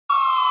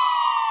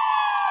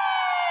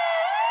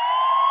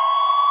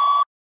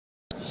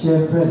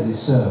Chers frères et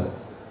sœurs,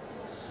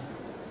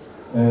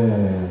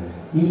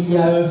 il y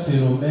a un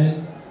phénomène,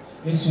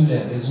 et sur les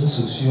réseaux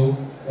sociaux,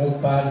 on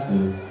parle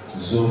de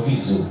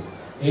ZOVIZO.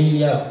 Et il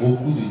y a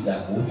beaucoup de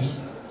Dagovi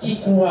qui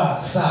croient à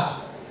ça.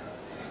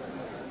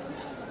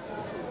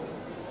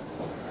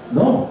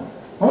 Non,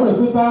 on ne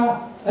peut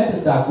pas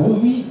être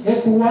Dagovi et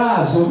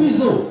croire à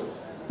ZOVIZO.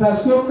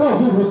 Parce que quand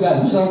vous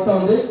regardez, vous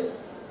entendez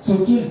ce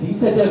qu'il dit,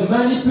 c'est des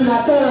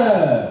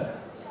manipulateurs.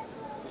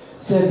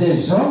 C'est des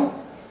gens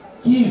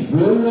qui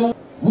veulent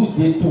vous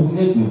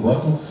détourner de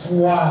votre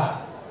foi.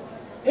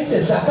 Et c'est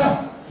Satan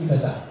qui fait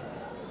ça.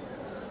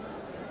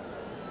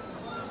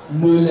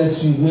 Ne les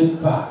suivez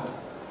pas.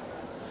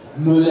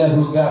 Ne les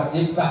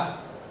regardez pas.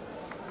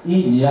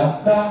 Il n'y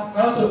a pas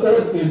entre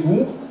eux et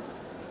nous,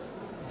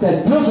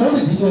 c'est deux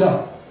mondes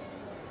différents.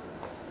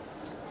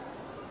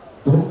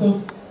 Donc,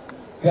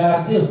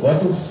 gardez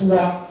votre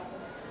foi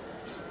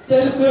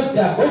tel que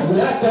d'abord vous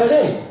la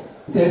donnez.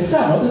 C'est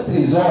ça notre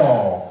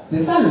trésor. C'est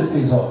ça le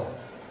trésor.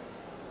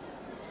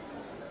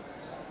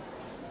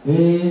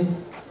 Et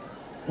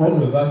on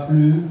ne va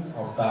plus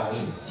en parler.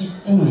 Si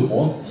tout le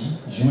monde dit,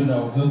 je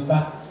n'en veux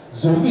pas,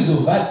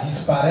 ZOVIZO va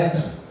disparaître.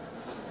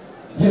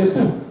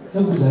 Bientôt, et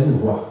vous allez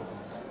voir.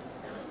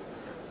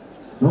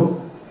 Donc,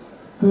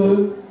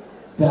 que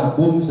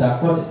d'abord nous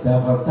accorde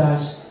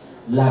davantage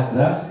la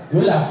grâce de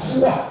la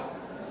foi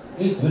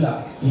et de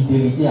la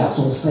fidélité à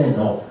son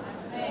Saint-Nom.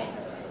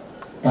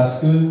 Parce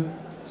que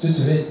ce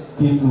serait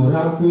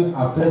déplorable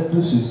qu'après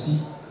tout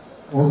ceci,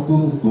 on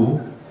tourne dos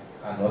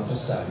à notre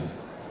salut.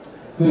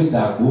 Que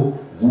d'abord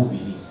vous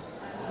bénisse.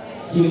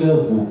 Qu'il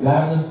vous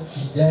garde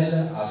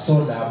fidèle à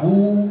son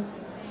amour,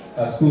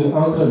 parce que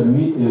entre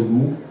lui et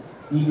nous,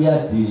 il y a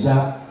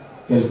déjà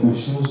quelque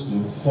chose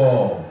de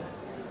fort.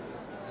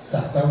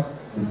 Satan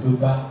ne peut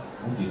pas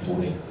nous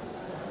détourner.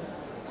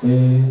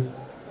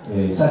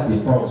 Et ça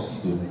dépend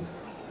aussi de nous.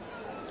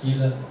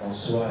 Qu'il en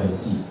soit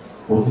ainsi.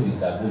 Au nom de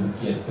d'abord,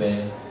 qui est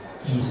Père,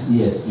 Fils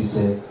et Esprit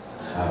Saint.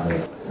 Amen.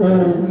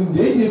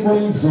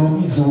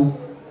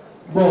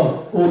 Bon,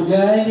 on y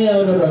a un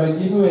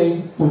qui nous est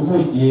pour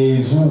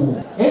Jésus.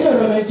 Et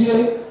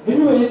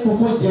nous est pour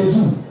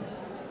Jésus.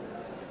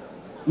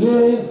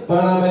 Les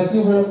paramètres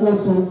vont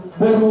construire.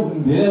 Bon,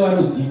 nous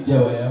devons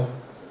dire,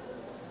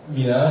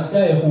 Mira,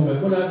 il faut me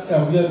connaître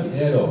quand il y a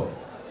minero.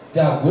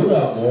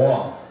 D'abord, moi.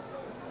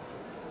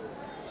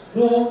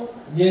 Non,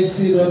 il y a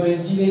ces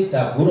domaines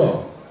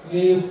d'abord.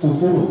 Les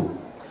fofos,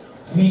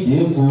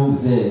 fidèles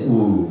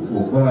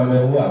au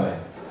paramètre.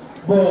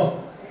 Bon.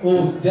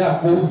 Au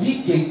d'abord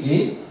vie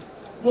kéké,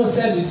 nous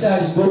c'est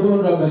message d'abord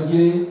dans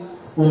le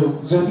au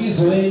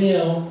ZOVIZO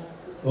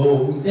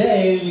au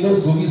derrière le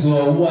ZOVIZO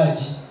au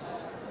wadi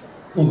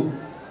au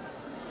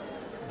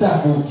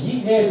d'abord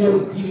vie est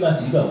le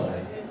dimanche là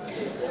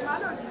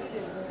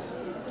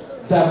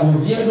d'abord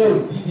vie est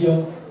le vidéo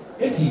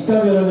et si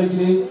quand on va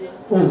dire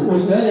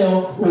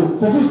au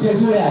faut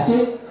Jésus est acheté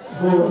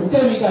au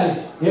intermical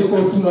et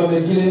qu'on tout va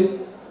dire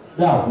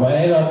là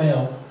ouais là mais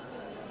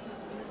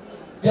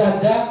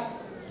Dada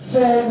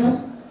faible.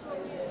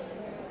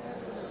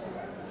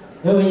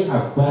 Et oui,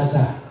 à Baza,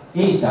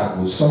 et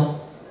Dagoson.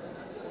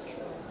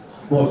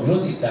 Bon, nous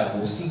c'est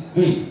Dagosi B.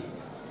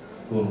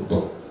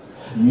 Longtemps.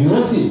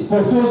 Nous c'est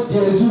Fofo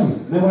Jésus.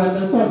 Mais voilà,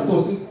 nous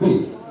aussi B.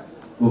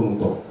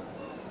 Longtemps.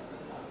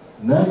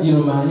 Nandi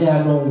no mane à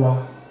Noa.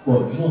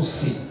 Bon, nous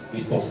c'est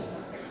béton.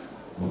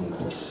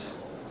 Longtemps.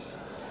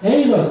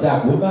 Et il a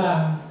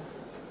Dagoba.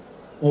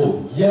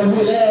 Oh,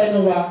 Yamule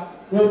Noa.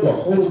 Nous doit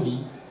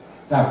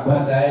la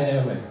Baza est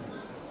même.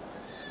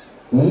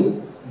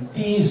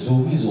 Des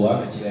ZOVIZO à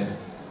Métilène.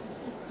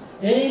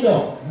 Et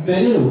non,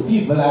 mais nous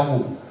vivons là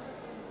vous.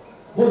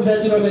 Vous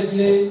faites le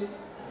Métilène,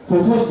 il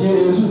faut dire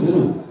Jésus de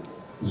nous.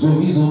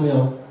 ZOVIZO, mais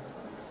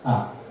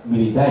ah,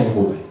 Milita et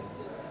Robin.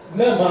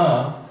 Même,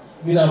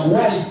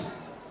 Minamwali.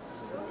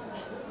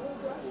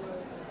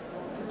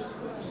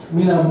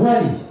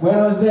 Minamwali,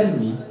 voilà un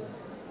vermi.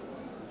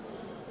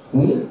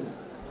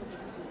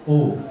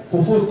 Oh,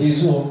 il faut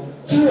Jésus,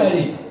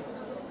 fualler.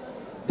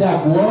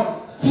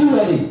 D'abord,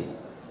 fualler.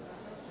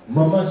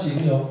 Maman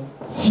chérie,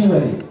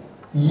 fualler.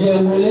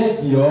 Yéwolé,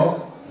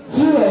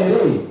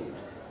 fualler.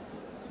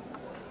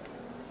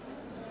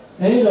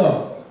 Et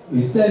là,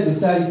 et celle de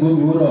ça, il doit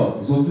me voir,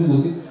 ZOVIZO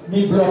aussi,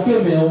 mi bloqué,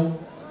 mais on.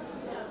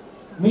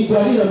 Mi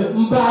doit dire,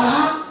 m'ba.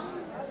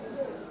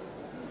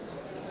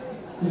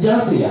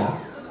 M'janse ya.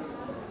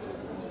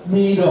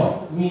 Mi non.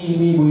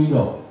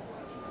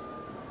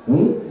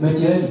 Mais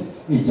tu as dit,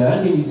 et j'ai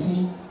un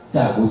ici,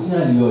 t'as bossé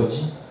un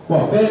lioji. Bon,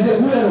 ben c'est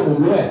vous le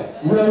problème.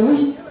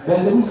 Oui, ben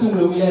c'est vous sur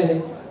le oui.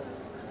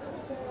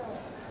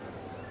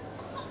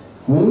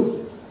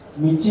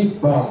 Mi ti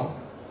bam.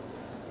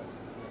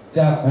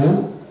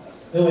 D'abord,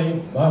 et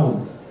oui,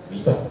 mao,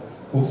 bito.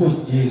 Faut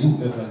Jésus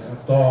me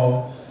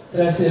prend.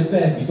 Très simple,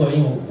 bito,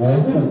 il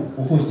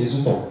faut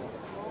Jésus ton.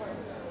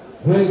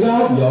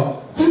 Regarde bien,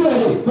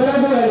 fualler,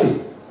 bravo aller.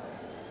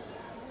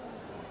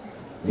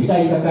 Il y a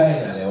une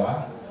caille dans les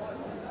wa.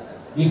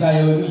 Il y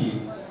a une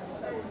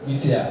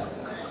ici.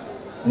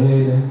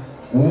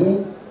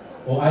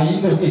 On a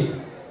une noté.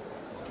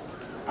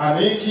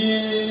 àní kí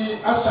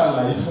a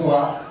ṣàlàyé fún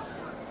wa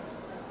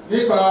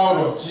nípa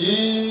ọ̀rọ̀ tí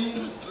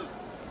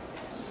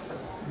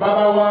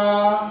bàbá wa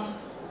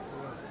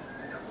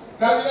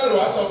kádínàlù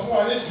wa sọ fún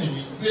wa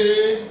nísìnyí pé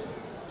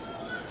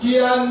kí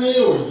a ní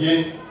òye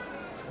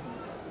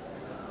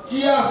kí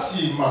a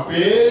sì mọ̀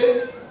pé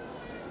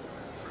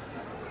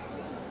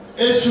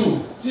èṣù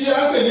tí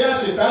a pè ní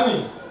àṣetánì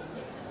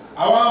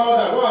àwọn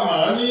amọ̀dàgbọ́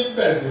àmàrán ní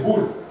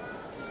Bẹ̀sìbùl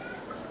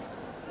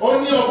ó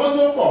ní ọgbọ́n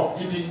tó pọ̀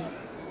gidi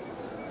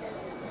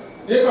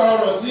nípa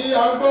ọ̀rọ̀ tí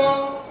a ń gbọ́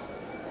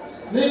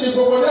níbi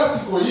gbogbo ní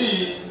àsìkò yìí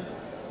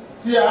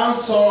tí a ń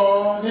sọ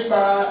nípa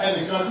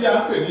ẹnìkan tí a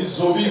ń pè ní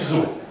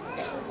ZOVIZO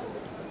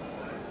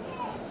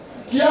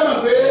kí a mọ̀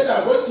pé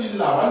dàgbò ti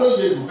là wá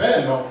lóye jù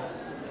bẹ́ẹ̀ lọ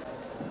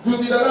ju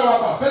ti dára wa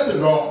pàfẹ́tì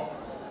lọ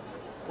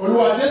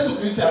Olúwa Jésù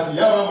Kristi àti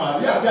ìyá wa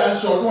Màríà tí a ń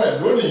ṣe ọdún ẹ̀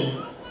lónìí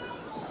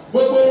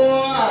gbogbo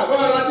wọn àgọ́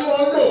ara tí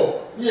wọ́n ń lò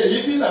ní èyí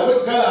tí dàgbò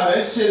ti kálá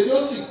rẹ̀ ṣe tí ó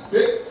sì gbé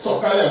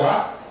sọ̀kalẹ̀ wá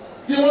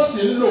tí wọ́n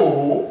sì ń lò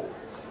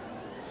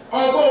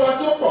ó ọgbọ́n wa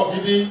tó pọ̀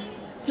gidi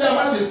kí a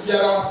má ṣe fi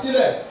ara wa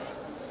sílẹ̀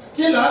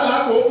kí làálàá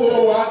kòókò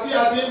wa tí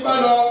a ti ń bá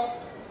lọ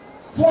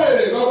fún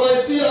èrè gbogbo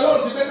tí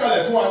Ọlọ́run ti gbé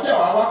kalẹ̀ fún wa kí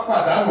àwa wá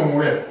pàdánù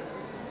rẹ̀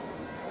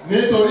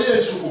nítorí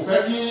èṣù kò fẹ́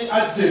kí a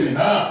jèrè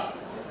náà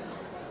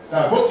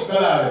dàgbò ti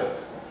kálá rẹ̀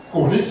kò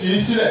ní fi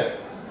sílẹ̀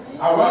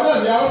àwa náà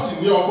ni a ó sì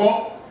ní ọgbọ́n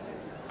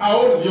a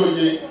ó ní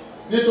òye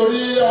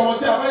nítorí ọmọ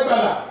tí a fẹ́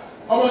gbàlà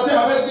ọmọ tí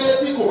a fẹ́ gbé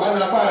tí kò bá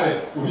na apá rẹ̀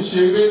kò ní ṣe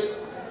é gbé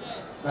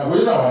dàgbò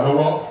yóò ràn wá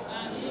lọ́wọ́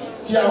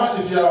kí a má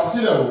ṣe fi ara wa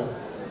sílẹ̀ o.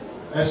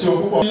 We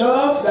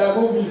love the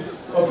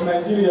movies of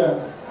Nigeria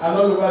and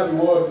all over the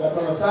world that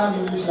understand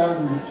English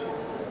language.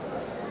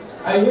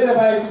 I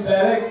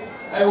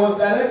was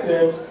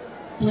directed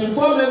to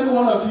inform every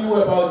one of you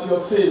about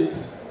your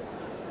faith.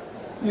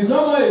 It's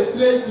no more a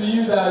strange to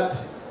you that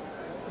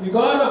the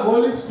God of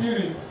Holy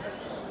Spirit,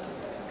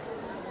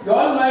 the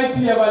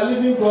Almighty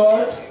ever-living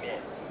God,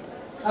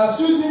 has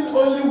chosen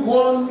only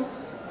one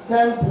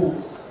temple,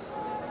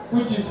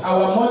 which is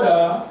our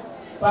Mother,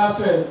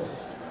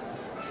 perfect.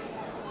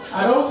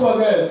 And don't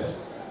forget,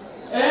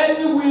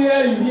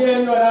 anywhere you hear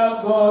any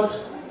other God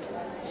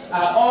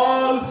are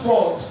all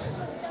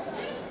false.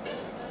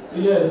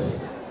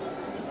 Yes.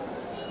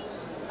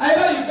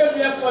 Either you came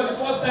here for the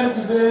first time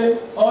today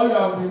or you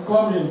have been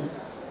coming.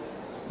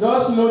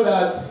 Just know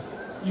that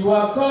you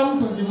have come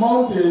to the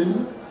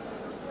mountain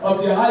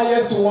of the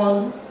highest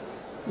one,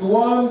 the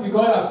one the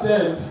God has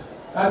said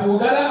that he will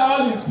gather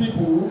all his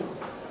people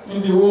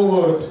in the whole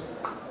world.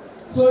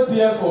 So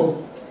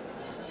therefore,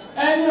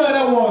 any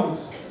other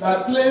ones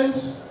that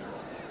claims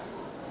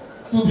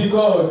to be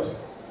God,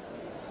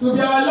 to be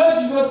our Lord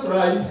Jesus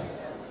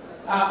Christ,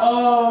 are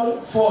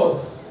all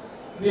false.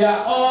 They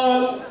are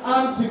all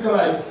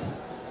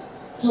antichrist.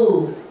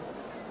 So,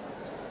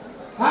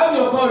 have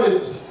your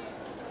courage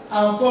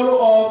and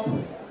follow up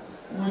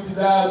with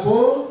the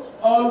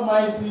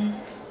Almighty,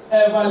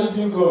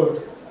 ever-living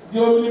God,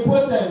 the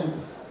omnipotent,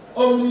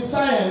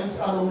 omniscience,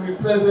 and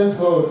omnipresent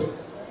God.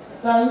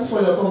 Thanks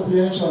for your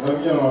comprehension.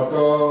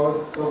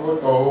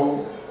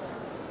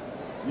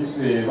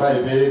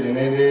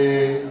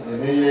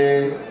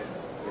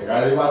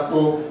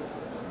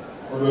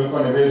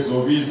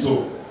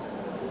 ZOVIZO.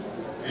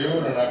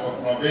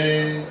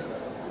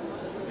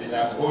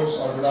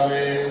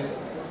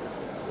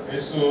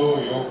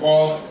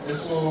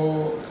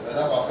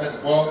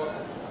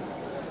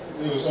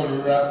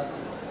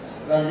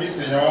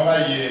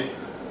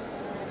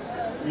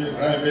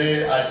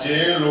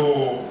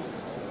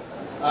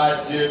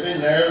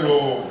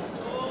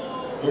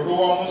 Dodo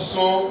wa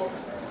muso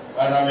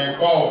baname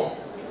ko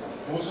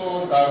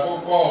muso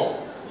dago ko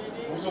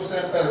muso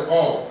semper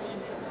ko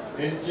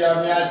enti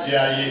ami aje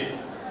aye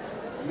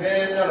ne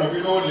mi ono fi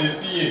lo le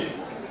fie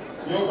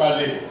yo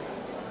bale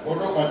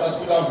odo kan ta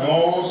skuta me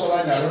o so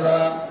la nyarura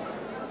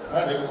na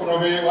de ko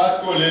no be wa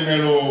to le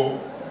melo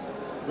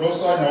lo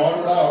so nya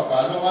wa ra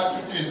pa lo wa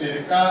tutu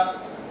serika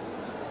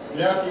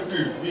mi a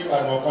tutu bi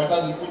pa no kan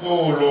ta ku do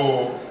lo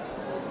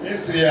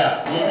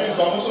isia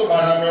ZOVIZO muso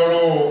baname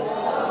lo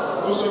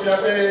muso bi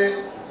abe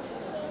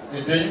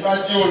ede yi ba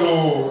ji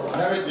olo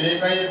na be de yi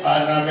ba yi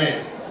baname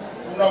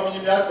funa mi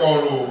bi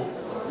atolo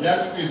mi a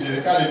tutu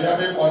serika le bi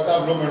abe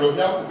portable me lo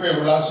bi a couper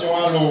relation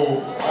a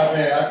lo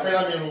abe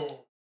apera mi lo.